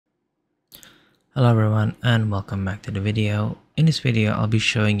Hello everyone and welcome back to the video. In this video, I'll be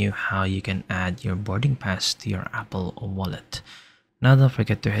showing you how you can add your boarding pass to your Apple Wallet. Now don't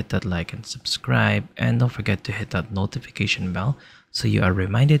forget to hit that like and subscribe, and don't forget to hit that notification bell so you are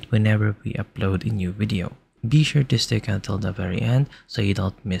reminded whenever we upload a new video. Be sure to stick until the very end so you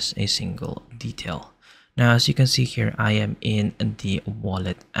don't miss a single detail. Now as you can see here, I am in the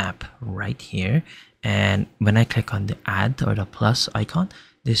wallet app right here, and when I click on the add or the plus icon,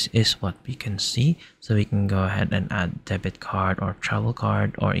 this is what we can see. So we can go ahead and add debit card or travel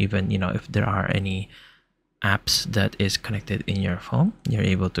card, or even if there are any apps that is connected in your phone, you're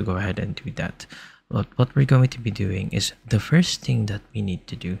able to go ahead and do that. But what we're going to be doing is, the first thing that we need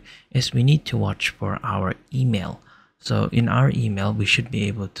to do is we need to watch for our email. So in our email, we should be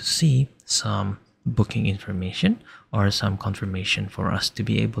able to see some booking information or some confirmation for us to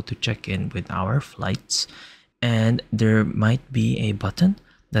be able to check in with our flights. And there might be a button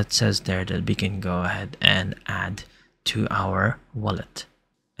that says there that we can go ahead and add to our wallet.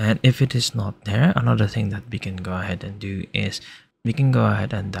 And if it is not there, another thing that we can go ahead and do is we can go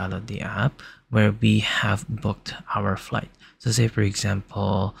ahead and download the app where we have booked our flight. So say for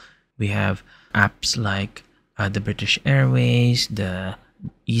example, we have apps like the British Airways, the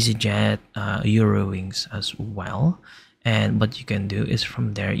EasyJet, Eurowings as well. And what you can do is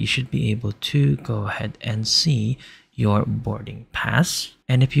from there, you should be able to go ahead and see your boarding pass.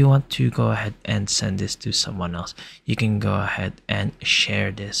 And if you want to go ahead and send this to someone else, you can go ahead and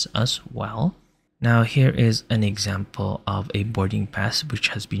share this as well. Now here is an example of a boarding pass which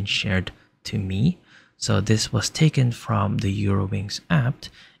has been shared to me. So this was taken from the Eurowings app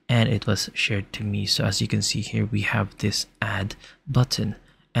and it was shared to me. So as you can see here, we have this add button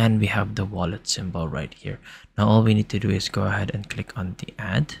and we have the wallet symbol right here. Now all we need to do is go ahead and click on the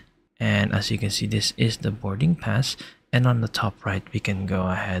add, and as you can see, this is the boarding pass, and on the top right we can go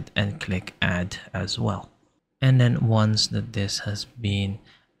ahead and click add as well. And then once that this has been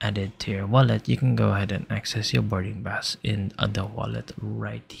added to your wallet, you can go ahead and access your boarding pass in the wallet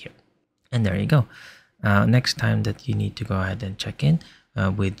right here. And there you go. Next time that you need to go ahead and check in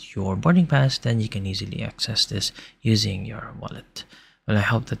with your boarding pass, then you can easily access this using your wallet. Well, I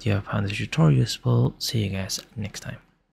hope that you have found this tutorial useful. See you guys next time.